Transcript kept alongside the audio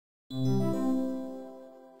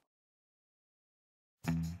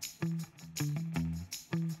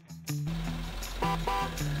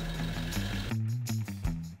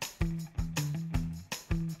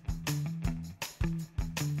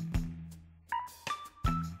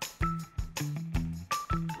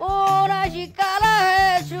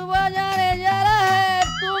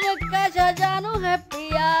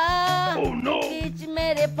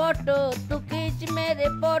Photo तू खींच मेरे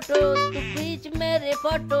फोटो तू खींच मेरे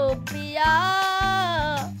फोटो प्रिया।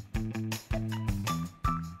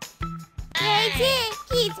 এই যে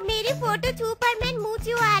কিস মেরে ফটো সুপারম্যান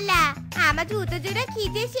মুচিওয়ালা, আমার জুতো জোড়া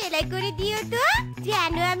খিচে সেলাই করে দিও তো,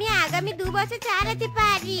 যেন আমি আগামী 2 বছর চালাতে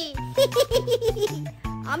পারি।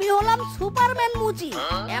 আমি হলাম সুপারম্যান মুচি,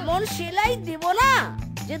 এমন সেলাই দিব না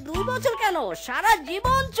যে 2 বছর কেন সারা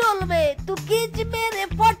জীবন চলবে। তু খিচ মেরে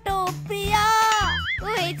ফটো প্রিয়া।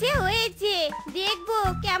 হয়েছে হয়েছে, দেখবো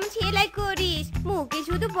কেমন সেলাই করিস, মুখে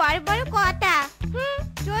শুধু বড় বড় কথা।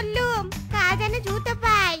 চললুম, কাজ যেন জুতো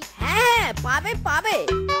পাই। হ্যাঁ পাবে পাবে,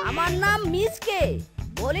 আমার নাম মিসকে,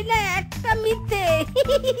 বলি না একটা মিথ্যে।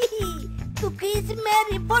 তু খিচ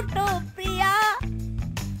মেরি ফটো প্রিয়া।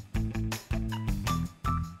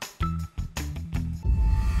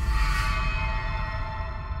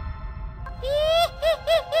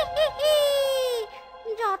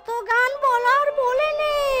 যত গান বলার বলে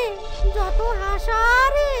নে, যত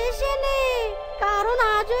হাসার এসে নে, কারণ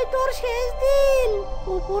আজই তোর শেষ দিন।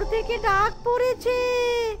 উপর থেকে ডাক পড়েছে,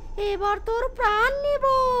 এবার তোর প্রাণ নিব।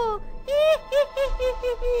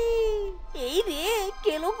 এই রে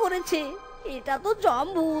কেলো করেছে, এটা তো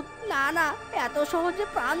জমভূত। না না, এত সহজে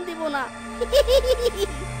প্রাণ দিব না।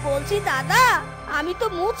 বলছি দাদা, আমি তো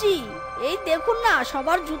মুচি, এই দেখুন না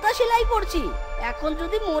সবার জুতা সেলাই করছি। এখন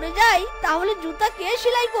যদি মরে যাই তাহলে জুতা কে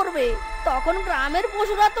সেলাই করবে? তখন গ্রামের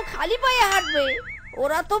পশুরা তো খালি পায়ে হাঁটবে,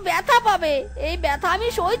 ওরা তো ব্যথা পাবে। এই ব্যথা আমি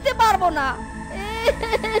সইতে পারবো না।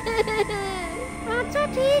 আচ্ছা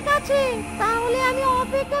ঠিক আছে, তাহলে আমি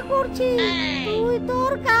অপেক্ষা করছি, তুই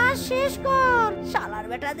তোর কাজ শেষ কর। শালার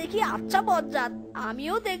বেটা দেখি আচ্ছা বজ্জাত,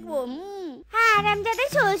 আমিও দেখবো। হারামজাদা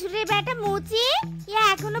শ্বশুরের বেটা মুচি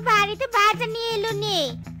এখনো বাড়িতে বাজার নিয়ে এলো নে।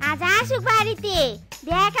 আজ আসুক বাড়িতে,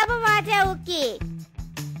 দেখাবো মজা ওকে।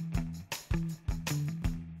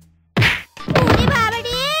 ওরে বাবা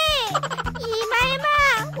রে, ইমা ইমা,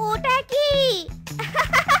 ওটা কি?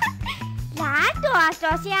 লাল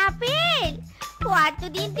টসটসে আপেল,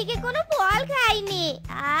 কতদিন থেকে কোনো ফল খাইনি।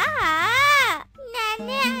 আহা, না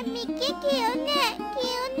না, মিকে খেও না,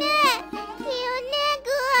 খেও না, খেও না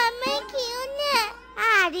গো, আমায় খেও না।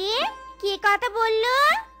 আরে কে কথা বললো?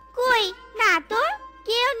 কই না তো,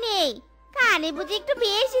 কেউ নেই। কানে বুঝি একটু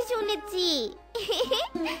বেশি শুনেছি।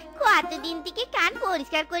 কতদিন থেকে কান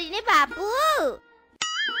পরিষ্কার করি রে বাবু।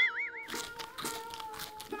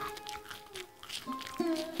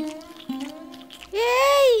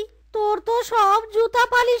 এই তোর তো সব জুতা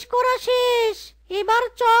পালিশ করা শেষ, এবার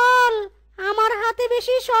চল, আমার হাতে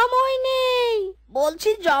বেশি সময় নেই। বলছি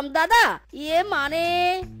জম দাদা, ইয়ে মানে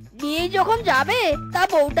বিয়ে যখন যাবে তা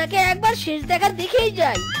বউটাকে একবার শেষ দেখার দেখেই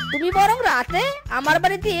যাই। তুমি বরং রাতে আমার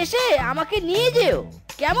বাড়িতে এসে আমাকে নিয়ে যেও,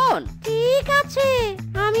 কেমন? ঠিক আছে,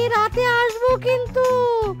 আমি রাতে আসবো কিন্তু।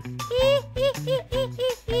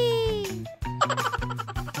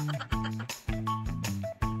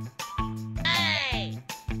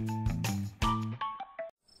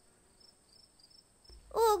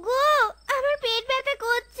 ওগো, আমার পেট ব্যথা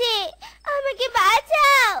করছে, আমাকে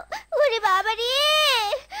বাঁচাও। ওরে বাবা রে,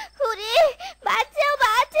 ওরে বাঁচাও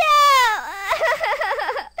বাঁচাও।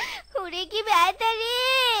 ওরে কি ব্যথা রে।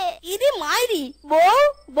 ইদি মাইরি, বউ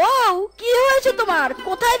বউ কি হয়েছে তোমার?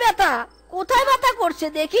 কোথায় ব্যথা, কোথায় ব্যথা করছে?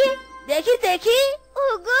 দেখি দেখি দেখি।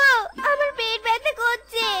 ওগো, আমার পেট ব্যথা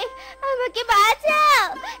করছে, আমাকে বাঁচাও।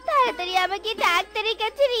 তাড়াতাড়ি আমাকে ডাক্তারের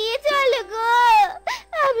কাছে নিয়ে চলো গো,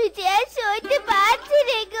 আমি যে আর সইতে পারছি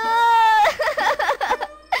রে গো।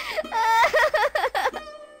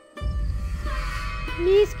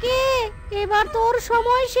 মিসকে, এবার তোর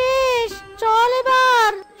সময় শেষ, চল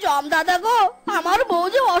এবার। জম দাদা গো, আমার বউ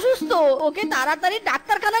যে অসুস্থ, ওকে তাড়াতাড়ি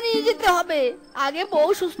ডাক্তারখানা নিয়ে যেতে হবে। আগে বউ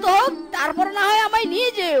সুস্থ হোক, তারপর না হয় আমায় নিয়ে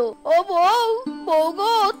যেও। ও বউ, বউ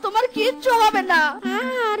গো, তোমার কিচ্ছু হবে না।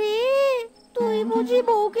 আরে তুই বুঝি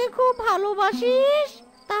বউকে খুব ভালোবাসিস?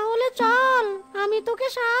 তাহলে চল, আমি তোকে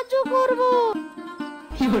সাহায্য করব।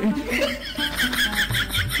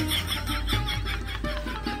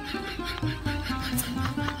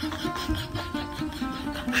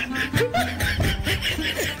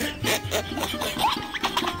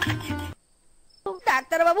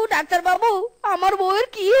 ডাক্তার বাবু, ডাক্তার বাবু, আমার বউয়ের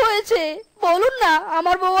কি হয়েছে বলুন না,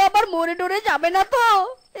 আমার বউ আবার মরে টরে যাবে না তো?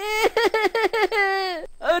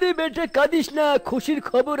 আরে বেটা কাঁদিস না, খুশির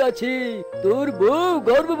খবর আছে, তোর বউ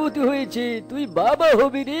গর্ভবতী হয়েছে, তুই বাবা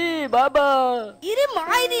হবি রে বাবা। ইরে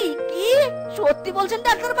মাইরি, কি সত্যি বলছেন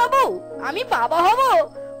ডাক্তার বাবু? আমি বাবা হব?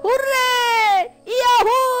 হুররে,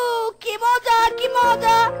 ইয়াহু, কি মজা কি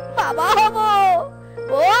মজা, বাবা হব।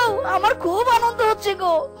 ও আমার খুব আনন্দ হচ্ছে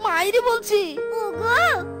গো, মাইরি বলছি। ওগো,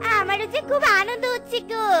 আমারও যে খুব আনন্দ হচ্ছে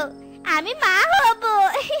গো, আমি মা হব।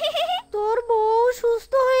 তোর বউ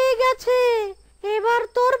সুস্থ হয়ে গেছে, এবার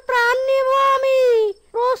তোর প্রাণ নেব আমি,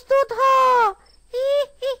 প্রস্তুত হ।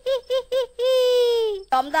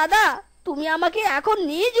 দাদা, তুমি আমাকে এখন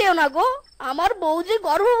নিয়ে যেও না গো, আমার বউ যে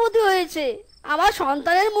গর্ভবতী হয়েছে, আমার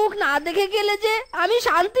সন্তানের মুখ না দেখে গেলে যে আমি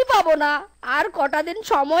শান্তি পাবো না। আর কটা দিন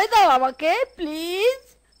সময় দাও আমাকে প্লিজ,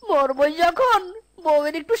 মরবই যখন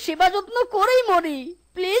বউয়ের একটু সেবা যত্ন করেই মরি,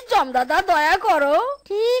 প্লিজ জমদাদা দয়া করো।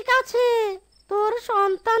 ঠিক আছে, তোর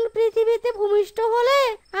সন্তান পৃথিবীতে ভূমিষ্ঠ হলে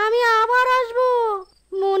আমি আবার আসবো,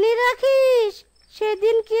 মনে রাখিস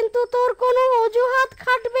সেদিন কিন্তু তোর কোনো অজুহাত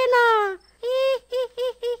খাটবে না।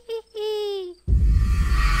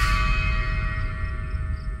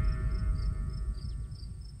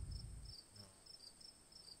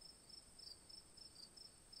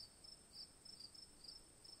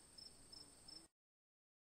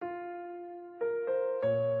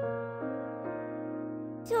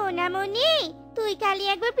 সোনামণি, তুই খালি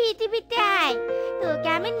একবার পৃথিবীতে আয়, তোকে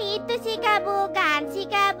আমি নৃত্য শেখাবো, গান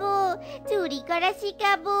শেখাবো, চুরি করা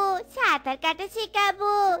শেখাবো, সাঁতার কাটা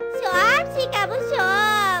শেখাবো, সব শেখাবো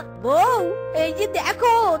সব। বউ, এই যে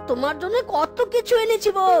দেখো তোমার জন্য কত কিছু এনেছি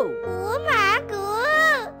বউ। ও মা গো,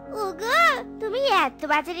 ও গো, তুমি এত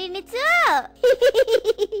বাজার এনেছো?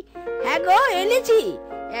 হ্যাঁ গো এনেছি,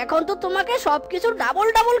 এখন তো তোমাকে সবকিছু ডাবল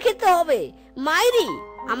ডাবল খেতে হবে। মাইরি,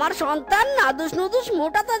 আমার সন্তান নাদুস নুদুস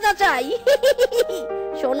মোটা তাজা চাই।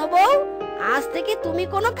 শোনো বউ, আজ থেকে তুমি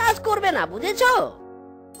কোনো কাজ করবে না, বুঝেছো?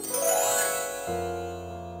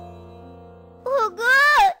 ওগো,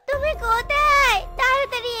 তুমি কোথায়?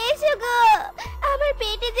 তাড়াতাড়ি এসো গো, আমার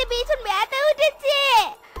পেটে যে ভীষণ ব্যথা উঠেছে।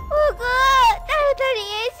 ওগো, তাড়াতাড়ি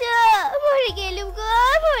এসো, মরে গেলুম গো,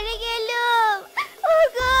 মরে গেলুম।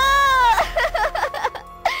 ওগো,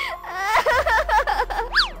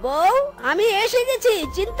 বউ, আমি এসে গেছি,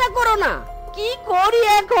 চিন্তা করো না। কি করি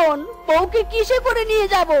এখন, বউকে কিসে করে নিয়ে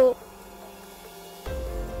যাব?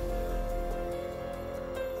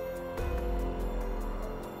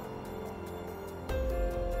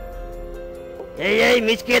 এই এই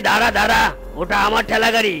মিচকে, দাঁড়া দাঁড়া, ওটা আমার ঠেলা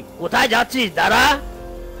গাড়ি, কোথায় যাচ্ছিস? দাঁড়া।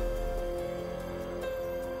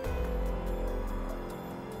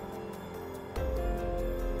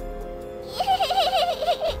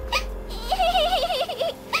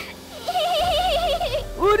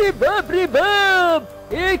 ওরে বাপ রে বাপ,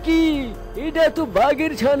 এ কি, এটা তো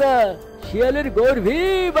বাঘের ছানা, শিয়ালের গর্ভে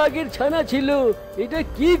বাঘের ছানা ছিল, এটা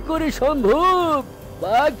কি করে সম্ভব?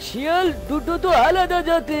 বাঘ শিয়াল দুটো তো আলাদা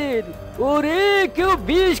জাতের। ওরে কেউ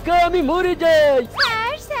বিষ খা, আমি মরে যাই।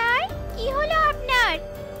 স্যার, স্যার, কি হলো আপনার?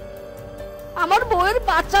 আমার বউয়ের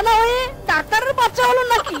বাচ্চা না হয়ে ডাক্তারের বাচ্চা হলো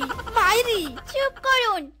নাকি? মাইরি, চুপ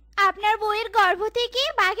করুন, আপনার বউয়ের গর্ভ থেকে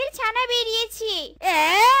বাঘের ছানা বেরিয়েছে।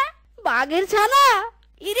 বাঘের ছানা?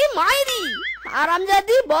 ইরে মাইরি,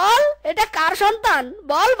 আরামজাদি, বল এটা কার সন্তান?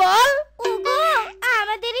 বল বল। ওগো,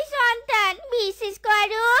 আমাদেরই সন্তান, বিশ্বাস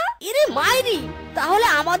করো। ইরে মাইরি, তাহলে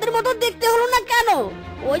আমাদের মতো দেখতে হলো না কেন?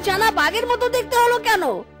 ওই ছানা বাঘের মতো দেখতে হলো কেন?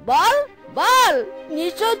 বল বল,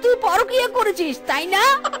 নিশ্চয় তুই পরকীয়া করেছিস, তাই না?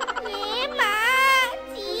 এ মা,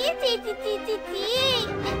 চি চি চি চি চি চি,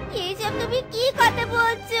 এসব তুমি কি কথা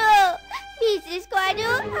বলছো? বিশ্বাস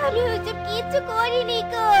করো, আমি ওসব কিচ্ছু করিনি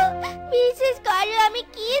গো, বিশ্বাস করো, আমি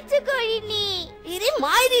কিচ্ছু করিনি। ইরে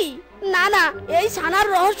মাইরি, না না, এই ছানার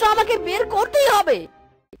রহস্য আমাকে বের করতেই হবে।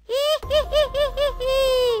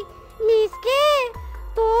 মিসকে,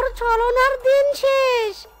 তোর ছলনার দিন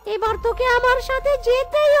শেষ, এবার তোকে আমার সাথে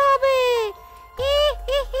যেতেই হবে।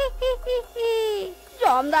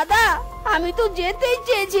 জমদাদা, আমি তো যেতেই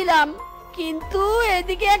চেয়েছিলাম, কিন্তু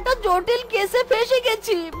এদিকে একটা জটিল কেসে ফেসে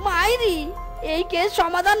গেছি। মাইরি, এই কেস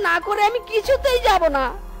সমাধান না করে আমি কিছুতেই যাব না,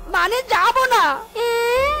 মানে যাব না।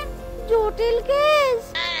 জটিল কেস?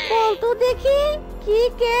 বলতো দেখি কি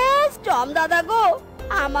কেস? জমদাদা গো,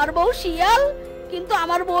 আমার বউ শিয়াল, কিন্তু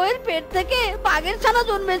আমার বউয়ের পেট থেকে বাঘের ছানা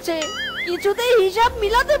জন্মেছে, কিছুতেই হিসাব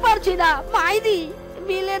মিলাতে পারছি না। মাইরি,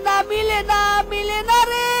 মিলে না মিলে না মিলে না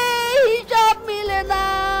রে, হিসাব মিলে না।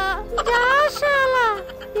 যা শালা,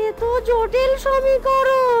 এ তো জটিল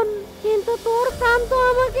সমীকরণ, কিন্তু তোর প্রাণ তো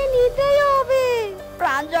আমাকে নিতেই হবে।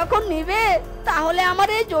 প্রাণ যখন নিবে, তাহলে আমার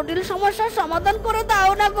এই জটিল সমস্যার সমাধান করে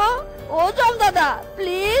দাও না গো। ও জমদাদা,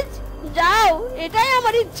 প্লিজ যাও, এটাই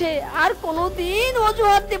আমার ইচ্ছে, আর কোনোদিন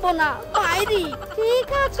অজুহাত দেব না। মাইরি, ঠিক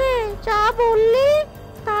আছে, যা বললি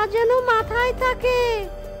তা যেন মাথায় থাকে।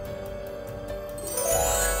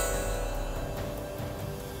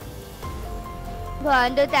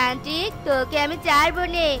 ভণ্ডতান্ত্রিক, তোকে আমি ছাড়বো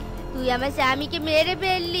নে, তুই আমার স্বামীকে মেরে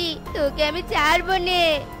ফেললি, তোকে আমি ছাড়বো নে।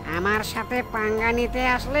 আমার সাথে পাঙ্গা নিতে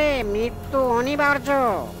আসলে মৃত্যু অনিবার্য।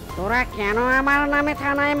 তোরা কেন আমার নামে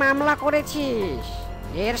থানায় মামলা করেছিস?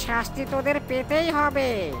 এর শাস্তি তোদের পেতেই হবে।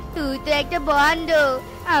 তুই তো একটা বন্ড,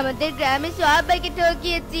 আমাদের গ্রামে সবাইকে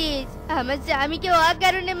ঠকিয়েছিস, আমার স্বামীকে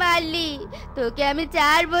অকারণে মারলি, তোকে আমি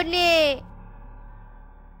ছাড়বো নে।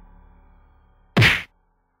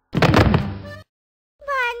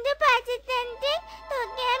 বন্ধ পাঁচে,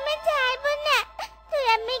 তোকে আমি ছাড়বো না, তুই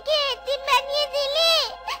আমাকে এতিম বানিয়ে দিলি।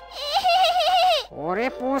 ওরে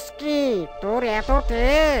পুষ্কি, তোর এত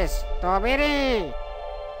তেজ তবে রে।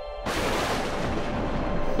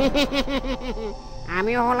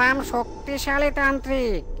 আমি হলাম শক্তিশালী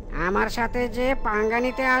তান্ত্রিক, আমার সাথে যে পাঙ্গা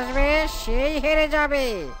নিতে আসবে সেই হেরে যাবে।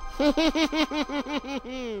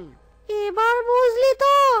 এবার বুঝলি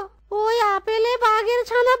তো, ওই আপেলে বাঘের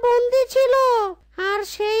ছানা বন্দি ছিল, আর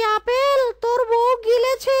সেই আপেল তোর বউ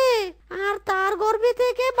গিলেছে, আর তার গর্ভে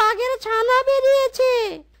থেকে বাঘের ছানা বেরিয়েছে।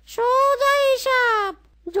 সোজা হিসাব,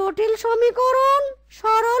 জটিল সমীকরণ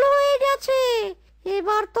সরল হয়ে গেছে।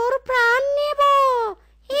 এবার তোর প্রাণ নেব।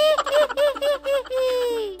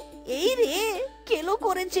 এই রে, কেলো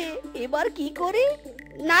করেছে, এবার কি করি?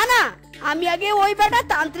 না না, আমি আগে ওই বেটা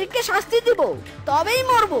তান্ত্রিককে শাস্তি দিব, তবেই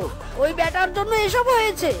মরবো। ওই বেটার জন্য এসব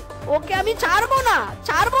হয়েছে, ওকে আমি ছাড়বো না,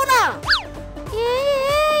 ছাড়বো না।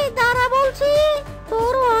 এই দাঁড়া বলছি,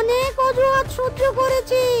 তোর অনেক অজুহাত সহ্য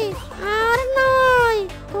করেছি, আর নয়,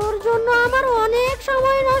 তোর জন্য আমার অনেক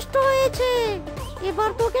সময় নষ্ট হয়েছে। এবার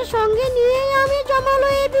তোকে সঙ্গে নিয়েই আমি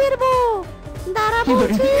জমালয়ে ফিরবো। দাঁড়া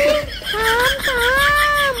বলছি, থাম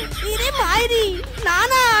থাম। ইরে মাইরি, না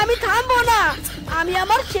না, আমি থামবো না। আমি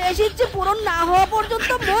আমার শেষ ইচ্ছে পূরণ না হওয়া পর্যন্ত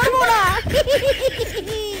মরবো না।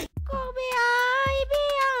 কবে আইবে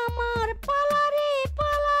আমার পালারে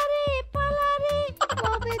পালারে পালারে,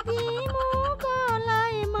 কবে দিমু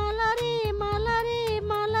গলায় মালারে মালারে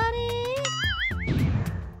মালারে।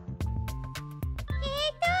 এই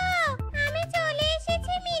তো আমি চলে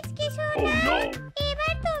এসেছি মিচকে সোনা।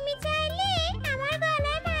 এবার তুমি চাইলে আমার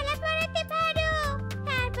গলায় মালা পরাতে পারো,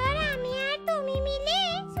 তারপর আমি আর তুমি মিলে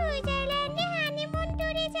সুইজারল্যান্ডে হানিমুন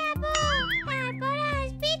ট্যুরে যাব, তারপর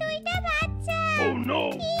আসবে দুইটা বাচ্চা।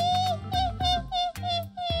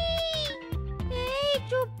 এই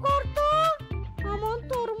চুপ কর তো, এমন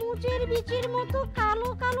তরমুজের বীজের মতো কালো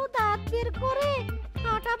কালো দাঁত বের করে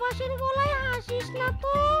কাটা বাঁশের গলায় হাসিস না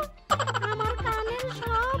তো, আমার কানের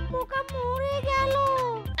সব পোকা মরে গেল।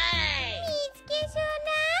 মিচকে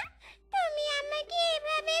সোনা, তুমি আমাকে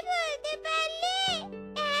এভাবে বলতে পারলে?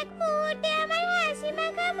 এক মুহূর্তে আমার হাসি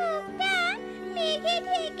মাখা মুখটা মেঘে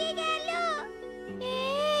ঢেকে গেল।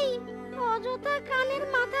 এই অযথা কানের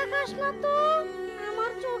মাথা খাস না তো,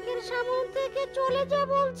 আমার চোখের সামনে থেকে চলে যা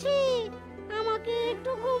বলছি, আমাকে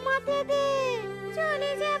একটু ঘুমাতে দে।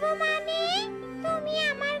 চলে যাব মানে? তুমি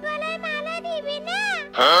আমার গলায় মালা দিবে না?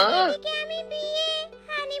 এদিকে আমি বিয়ে,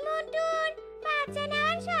 হানিমুন ট্যুর, বাচ্চা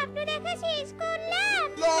নেওয়ার স্বপ্ন দেখা শেষ করলাম,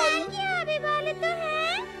 আর কি হবে বলো তো?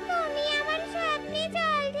 হ্যাঁ, তুমি আমার স্বপ্নে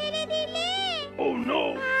জল ঢেলে দিলে।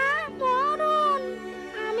 মরণ,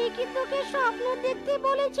 আমি কি তোকে স্বপ্ন দেখতে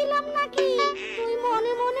বলেছিলাম নাকি? তুই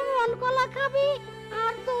মনে মনে মন কলা খাবি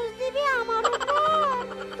আর দোষ দিবি আমার উপর।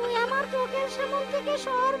 তুই আমার চোখের সামনে থেকে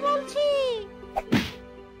সর বলছি।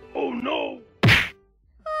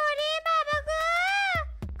 ওরে বাবা গো,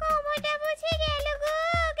 কোমরটা বুঝে গেল গো,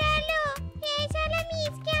 গেল। এই শালা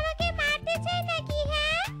মিচকে আমাকে মারতে চায় নাকি?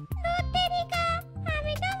 হ্যাঁ, দুধেরিকা,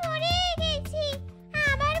 আমি তো মরে গেছি,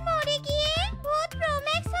 আবার মরে গিয়ে ভূত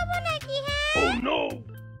প্রোম্যাক্স হবো নাকি? হ্যাঁ,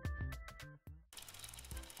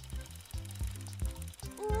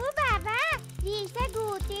 ও বাবা, রিক্সা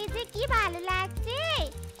ঘুরতে যে কি ভালো লাগছে।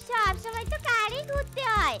 সব সময় তো কারে ঘুরতে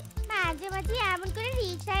হয়, মাঝে মাঝে এমন করে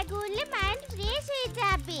রিক্সায় ঘুরলে মাইন্ড ফ্রেশ হয়ে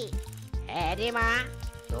যাবে। হ্যাঁ রে মা,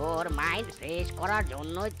 তোর মাইন্ড ফ্রেশ করার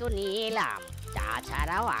জন্যই তো নিয়ে এলাম।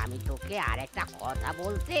 তাছাড়াও আমি তোকে আরেকটা কথা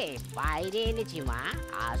বলতে বাইরে এনেছি মা।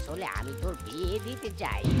 আসলে আমি তোর বিয়ে দিতে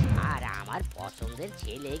চাই, আর আমার পছন্দের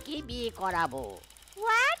ছেলেকে বিয়ে করাবো।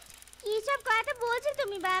 হোয়াট? কি সব কথা বলছো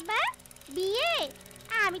তুমি বাবা? বিয়ে?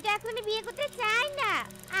 আমি তো এখন বিয়ে করতে চাই না,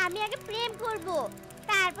 আমি আগে প্রেম করব,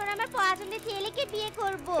 তারপর আমার পছন্দের ছেলেকে বিয়ে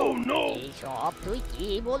করব। এইসব তুই কি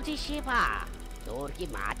বলছিস শেফা? তোর কি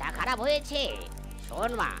মাথা খারাপ হয়েছে?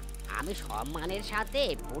 শোন মা, আমি সম্মানের সাথে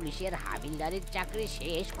পুলিশের হাবিলদারের চাকরি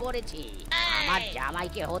শেষ করেছি। আমার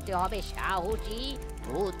জামাইকে হতে হবে সাহসী,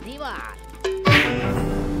 বুদ্ধিমান।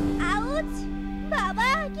 আউচ! বাবা,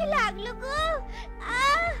 কি লাগলো গো?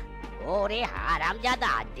 আহ! ওরে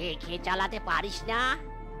হারামজাদা, দেখে চালাতে পারিস না?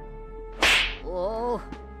 ও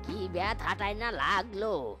কি ব্যথাটাই না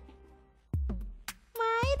লাগলো।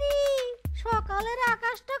 মাইরি, সকালের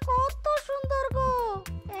আকাশটা কত সুন্দর গো,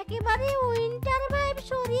 একেবারে উইন্টার ভাইব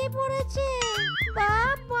ছড়িয়ে পড়েছে।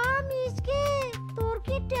 বাবা মিসকে, তোর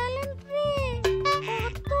কি ট্যালেন্ট রে,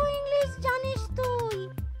 কত ইংলিশ জানিস তুই।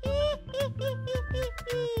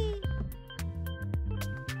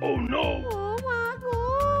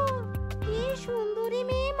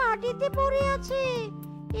 মাটিতে পড়ে আছে।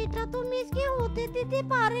 এটা তো মিসকে হতে দিতে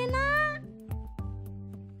পারে না।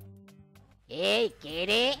 এই কে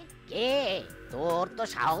রে, কে? তোর তো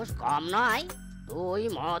সাহস কম নয়, তুই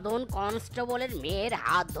মদন কনস্টেবলের মেয়ের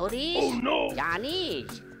হাত ধরিস? জানিস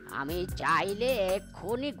আমি চাইলে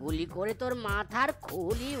এক্ষুনি গুলি করে তোর মাথার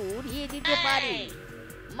খুলি উড়িয়ে দিতে পারি।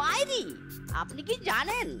 মাইরি, আপনি কি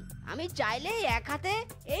জানেন আমি চাইলে এক হাতে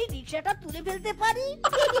এই রিকশাটা তুলে ফেলতে পারি?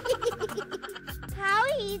 How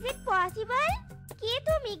is it possible? কে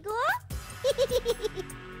তুমি গো?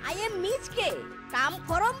 আই এম মিচকে, কাম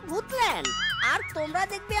ফরম ভূতল্যান্ড, আর তোমরা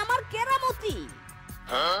দেখবে আমার কেরামতি।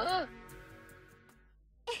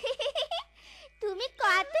 তুমি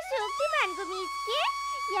কত শক্তিমান গো মিসকে,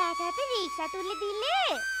 এক হাতে রিক্সা তুলে দিলে।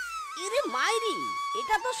 ইরে মাইরি,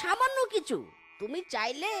 এটা তো সামান্য কিছু। তুমি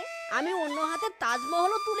চাইলে আমি অন্য হাতে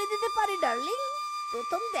তাজমহলও তুলে দিতে পারি ডার্লিং।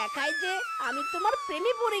 প্রথম দেখায় যে আমি তোমার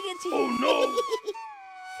প্রেমে পড়ে গেছি।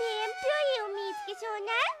 সেম টু ইউ মিসকে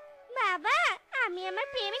সোনা। বাবা, আমি আমার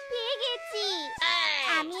প্রেমিক পেয়ে গেছি।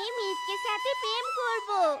 আমি এই মিসকের সাথে প্রেম করব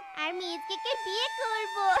আর মিসকে বিয়ে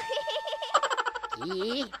করব। কি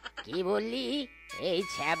কি বললি? এই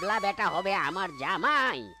ছ্যাবলা বেটা হবে আমার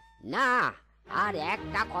জামাই? না, আর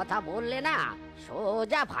একটা কথা বললে না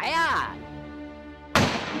সোজা ফায়ার।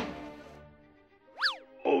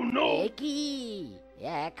 এ কি,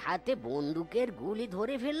 এক হাতে বন্দুকের গুলি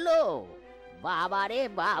ধরে ফেললো? বাবারে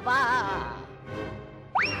বাবা!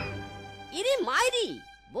 ইরে মাইরি,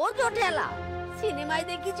 বোঝো ঠেলা। সিনেমায়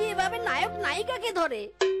দেখেছি এভাবে নায়ক নায়িকাকে ধরে,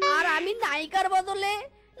 আর আমি নায়িকার বদলে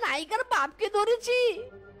নায়িকার বাপকে ধরেছি।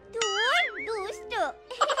 তোর দুষ্ট।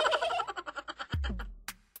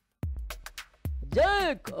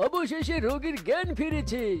 যাক, অবশেষে রোগীর জ্ঞান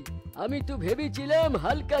ফিরেছে। আমি তো ভেবেছিলাম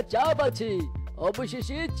হালকা চাপ আছে,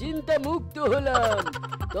 অবশেষে চিন্তা মুক্ত হলাম।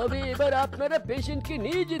 তবে এবার আপনারা পেশেন্টকে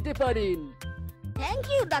নিয়ে যেতে পারেন। থ্যাংক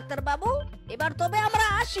ইউ ডাক্তার বাবু। এবার তবে আমরা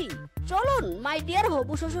আসি। চলুন মাই ডিয়ার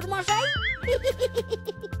হবু শ্বশুর মশাই।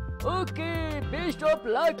 ওকে, বেস্ট অফ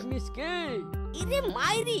লাক মিসকে। ইরে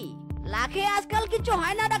মাইরি, লাখে আজকাল কিছু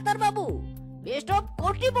হয় না ডাক্তার বাবু। বেস্ট অফ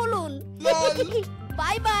কোটি বলুন।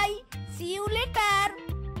 Bye bye, C you later.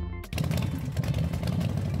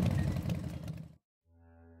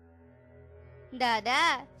 দাদা,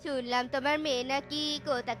 শুনলাম তোমার মেয়ে নাকি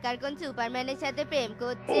কোথাকার কোন সুপারম্যানের সাথে প্রেম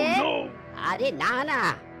করছে। আরে না না,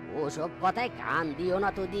 ওসব কথায় কান দিও না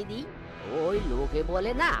তো দিদি। ওই লোকে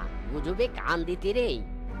বলে না, গুজবে কান দিতে রে।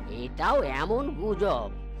 এটাও এমন গুজব।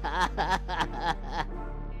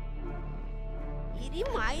 ইরি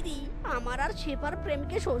মাইরি, আমার আর শেফার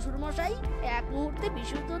প্রেমকে শ্বশুর মশাই এক মুহূর্তে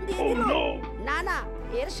বিসর্জন দিয়ে দিল। না না,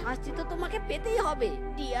 এর শাস্তি তো তোমাকে পেতেই হবে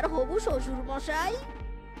ডিয়ার হবু শ্বশুর মশাই।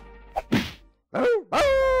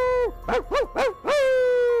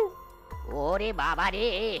 ওরে বাবা রে,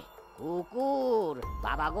 কুকুর!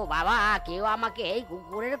 বাবা গো বাবা, কেউ আমাকে এই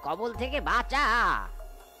কুকুরের কবল থেকে বাঁচা।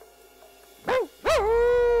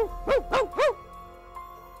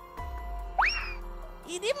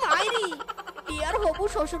 ইদি মাইরি, ডিয়ার হবু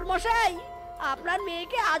শ্বশুর মশাই, আপনার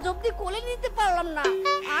মেয়েকে আজ অব্দি কোলে নিতে পারলাম না,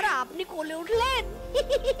 আর আপনি কোলে উঠলেন।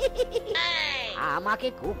 আমাকে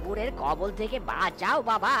কুকুরের কবল থেকে বাঁচাও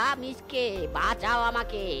বাবা, মিসকে বাঁচাও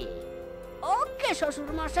আমাকে। ওকে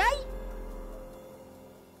শ্বশুর মশাই।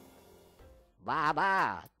 বাবা,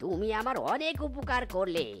 তুমি আমার অনেক উপকার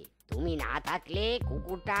করলে। তুমি না থাকলে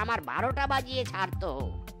কুকুরটা আমার 12টা বাজিয়ে ছাড়তো।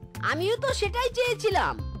 আমিও তো সেটাই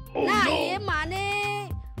চেয়েছিলাম। না, এ মানে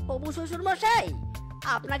হবু শ্বশুর মশাই,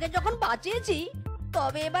 আপনাকে যখন বাঁচিয়েছি,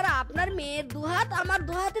 তবে এবার আপনার মেয়ের দুহাত আমার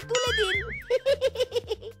দুহাতে তুলে দিন।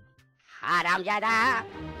 হারামজাদা,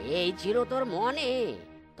 এই ছিল তোর মনে?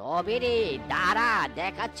 তবে রে, দাঁড়া,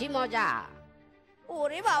 দেখাচ্ছি মজা।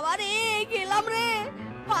 ওরে বাবা রে, গেলাম রে।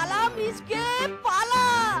 পালা মিসকে পালা।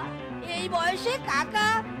 এই বয়সে কাকা,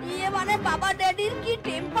 ইয়ে মানে বাবা ড্যাডির কি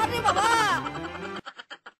টেম্পার রে বাবা।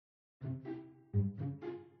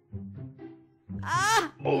 আহ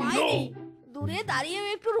মাইরি, দূরে দাঁড়িয়েও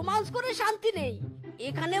একটু রোমান্স করে শান্তি নেই,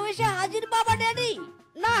 এখানেও এসে হাজির বাবা ড্যাডি।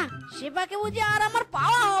 না, সেবাকে বুঝে আর আমার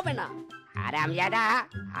পাওয়া হবে না। হারামজাদা,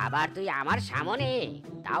 আবার তুই আমার সামনে,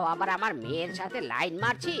 তাও আবার আমার মেয়ের সাথে লাইন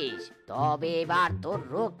মারছিস। তবে এবার তোর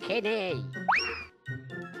রক্ষে নেই।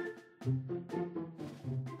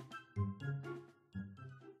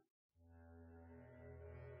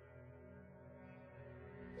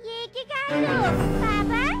 কি গেল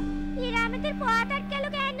বাবা? এরা আমাদের পথ আটকালো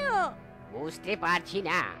কেন? বুঝতে পারছি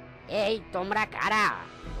না। এই তোমরা কারা?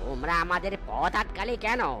 তোমরা আমাদের পথ আটকালে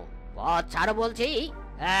কেন? পথ ছাড়ো বলছি।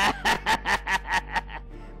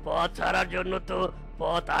 পথ ছাড়ার জন্য তো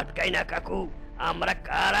পথ আটকাই না কাকু। আমরা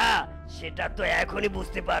কারা সেটা তো এখনই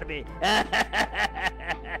বুঝতে পারবে।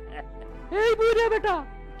 এই বুড়া বেটা,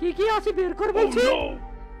 কি কি আছে বের কর বলছি।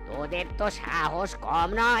 তোদের তো সাহস কম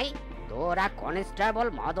নয়, তোরা কনস্টেবল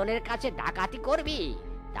মদনের কাছে ডাকাতি করবি,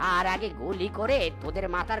 তার আগে গুলি করে তোদের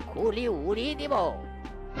মাথার খুলি উড়িয়ে দিব।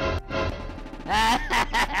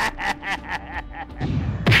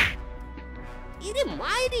 ইরে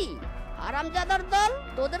মাইরি, হারামজাদার দল,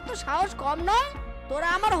 তোদের তো সাহস কম নয়। তোরা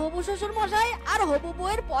আমার হবু শ্বশুর মশাই আর হবু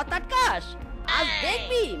বউয়ের পথ আটকাস। আজ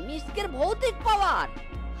দেখবি মিসকের ভৌতিক পাওয়ার।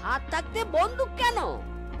 হাত থাকতে বন্দুক কেন?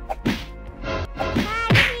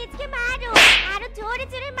 মারো মিচকে মারো, আরো জোরে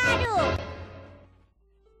জোরে মারো।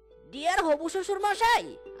 ডিয়ার হবু শ্বশুর মশাই,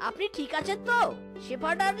 আপনি ঠিক আছেন তো?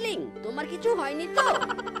 শেফা ডার্লিং, তোমার কিছু হয়নি তো?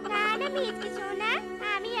 না না মিচকে সোনা,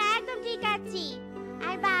 আমি একদম ঠিক আছি।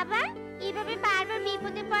 আর বাবা, এভাবে বারবার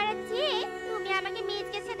বিপদে পড়াচ্ছে, তুমি আমাকে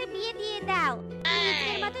মিচকের সাথে বিয়ে দিয়ে দাও।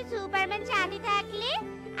 মিচকের মতো সুপারম্যান সাথে থাকলে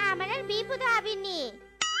আমার আর বিপদ হবে না।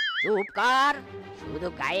 চুপ কর, শুধু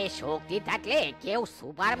গায়ে শক্তি থাকলে কেউ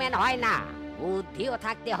সুপারম্যান হয় না, বুদ্ধিও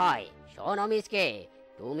থাকতে হয়। শোনো মিসকে,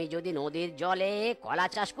 তুমি যদি নদীর জলে কলা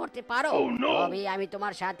চাষ করতে পারো তবে আমি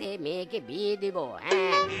তোমার সাথে মেয়েকে বিয়ে দিব।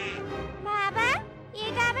 হ্যাঁ বাবা,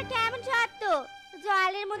 এটা আবার কেমন শর্ত?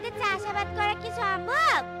 জলের মধ্যে চাষাবাদ করা কি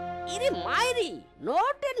সম্ভব? ইরে মাইরি, নো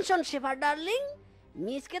টেনশন শেফা ডার্লিং,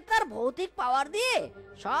 মিসকে তার ভৌতিক পাওয়ার দিয়ে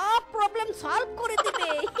সব প্রবলেম সলভ করে দিবে।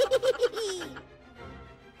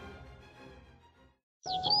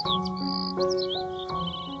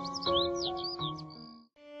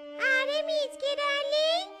 আরে মিচকে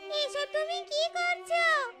ডার্লিং, এসব তুমি কি করছো?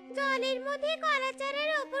 জলের মধ্যে কলা চারা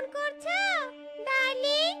রোপণ করছো?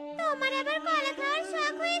 ডার্লিং, তোমার আবার কলা খাওয়ার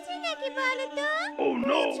শখ হয়েছে নাকি বলো তো?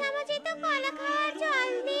 সমাজে তো কলা খাওয়ার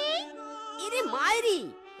জল নেই। ইরে মাইরি,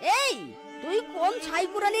 এই তুই কোন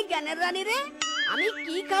ছাইকুরানি জ্ঞানের রানী রে? আমি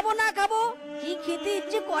কি খাবো না খাবো, কি খেতে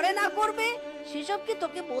ইচ্ছে করে না করবে, সেসব কি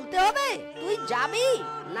তোকে বলতে হবে? তুই যাবি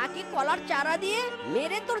নাকি কলার চারা দিয়ে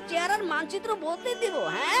মেরে তোর চেহারার মানচিত্র বদলে দিব?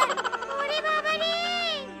 হ্যাঁ, ওরে বাবা রে,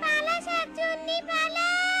 পালা শাকচুন্নি পালা।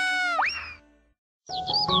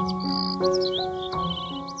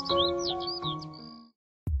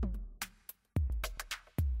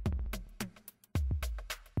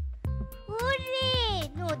 ওরে,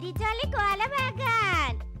 নদীর জলে কলা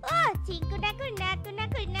বাগান। ও চিঙ্কু ডাকু নাকু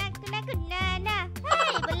নাকু নাকু নাকু না না,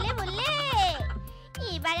 এই বললে বললে,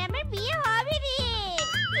 এবার আমার বিয়ে হবে রে।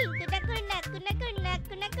 চিঙ্কু ডাকু নাকু নাকু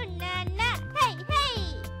নাকু নাকু না না, হেই হেই।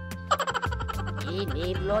 এই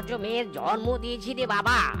নির্লজ্জ মেয়ের জন্ম দিয়েছি রে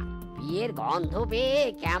বাবা, বিয়ের গন্ধ পেয়ে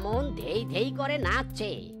কেমন ধেই ধেই করে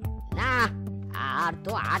নাচছে। না, আর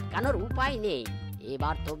তো আটকানোর উপায় নেই,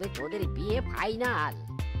 এবার তবে তোদের বিয়ে ফাইনাল।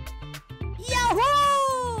 ইয়াহু,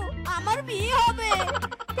 আমার বিয়ে হবে।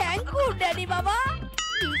 থ্যাংক ইউ ড্যাডি বাবা।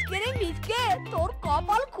 মিসকে রে মিসকে, তোর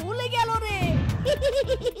কপাল খুলে গেল রে।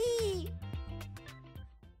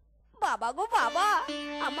 বাবা গো বাবা,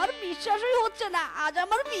 আমার বিশ্বাসই হচ্ছে না আজ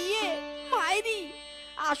আমার বিয়ে। মাইরি,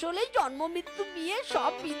 আসলে জন্ম মৃত্যু বিয়ে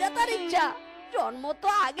সব বিধাতার ইচ্ছা। জন্ম তো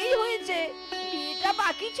আগেই হয়েছে, বিয়েটা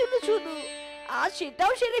বাকি ছিল শুধু, আর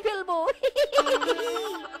সেটাও সেরে ফেলবো।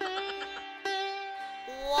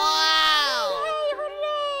 এই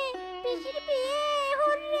হুররে, পিসির বিয়ে,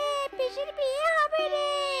 হুররে, পিসির বিয়ে হবে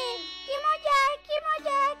রে। কি মজা, কি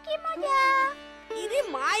মজা, কি মজা। ইরে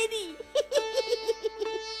মাইরি,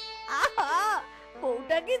 আহা,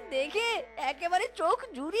 বউটাকে দেখে একেবারে চোখ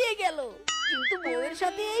জুড়িয়ে গেল। কিন্তু বউয়ের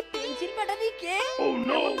সাথে এই পেন্সিল কাটারি কে?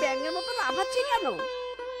 এমন ব্যাঙের মতো লাফাচ্ছে কেন?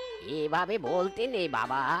 এভাবে বলতে নেই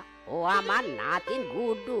বাবা, ও আমার নাতিন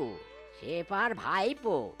গুড্ডু, শেফার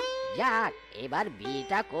ভাইপো। যাক, এবার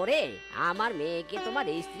বিয়েটা করে আমার মেয়েকে তোমার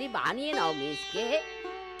স্ত্রী বানিয়ে নাও মিসকে।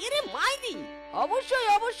 ইরে মাইরি, অবশ্যই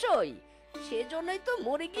অবশ্যই, সেজন্যই তো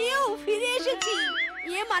মরে গিয়েও ফিরে এসেছি।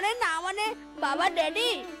 ইয়ে মানে না মানে, বাবা ড্যাডি,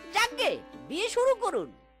 যাকগে বিয়ে শুরু করুন।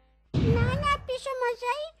 না না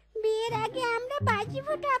পিসমশাই, বিয়ের আগে আমরা বাজি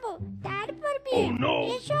ফোটাবো, তারপর বিয়ে।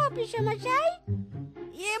 এসো পিসমশাই।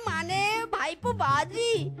 ইয়ে মানে ভাইপো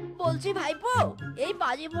বাজি, বলছি ভাইপো, এই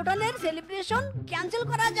বাজি ফোটানোর সেলিব্রেশন ক্যান্সেল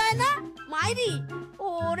করা যায় না? মাইরি,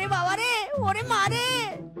 ওরে বাবা রে, ওরে মারে,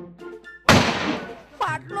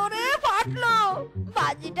 ফাটলো রে ফাটলো,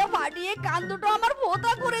 বাজিটা ফাটিয়ে কান দুটো আমার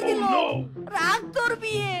ভোঁতা করে দিল। রাগ তোর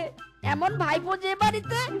বিয়ে। এমন ভাইপো যে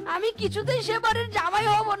বাড়িতে, আমি কিছুতেই সে বাড়ির জামাই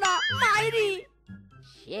হব না। মাইরি,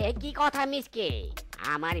 সে কি কথা মিসকে,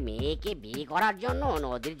 আমার মেয়েকে বিয়ে করার জন্য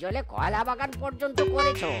নদীর জলে কয়লা বাগান পর্যন্ত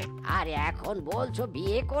করেছো, আর এখন বলছো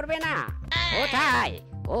বিয়ে করবে না? কোথায়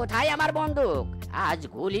কোথায় আমার বন্দুক? আজ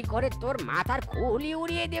গুলি করে তোর মাথার খুলি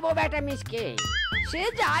উড়িয়ে দেবো বেটা মিসকে। সে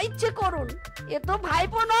যা ইচ্ছে করুন, এ তো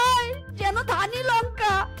ভাইপো নয়, যেন ধানি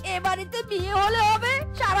লঙ্কা। এ বাড়িতে বিয়ে হলে হবে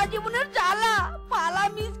সারা জীবনের জ্বালা। পালা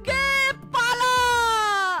মিসকে পালা।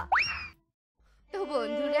 তো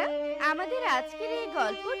বন্ধুরা, বন্ধুরা, আমাদের আজকের এই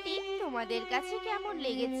গল্পটি তোমাদের কাছে কেমন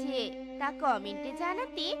লেগেছে তা কমেন্টে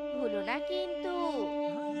জানাতে ভুলো না কিন্তু।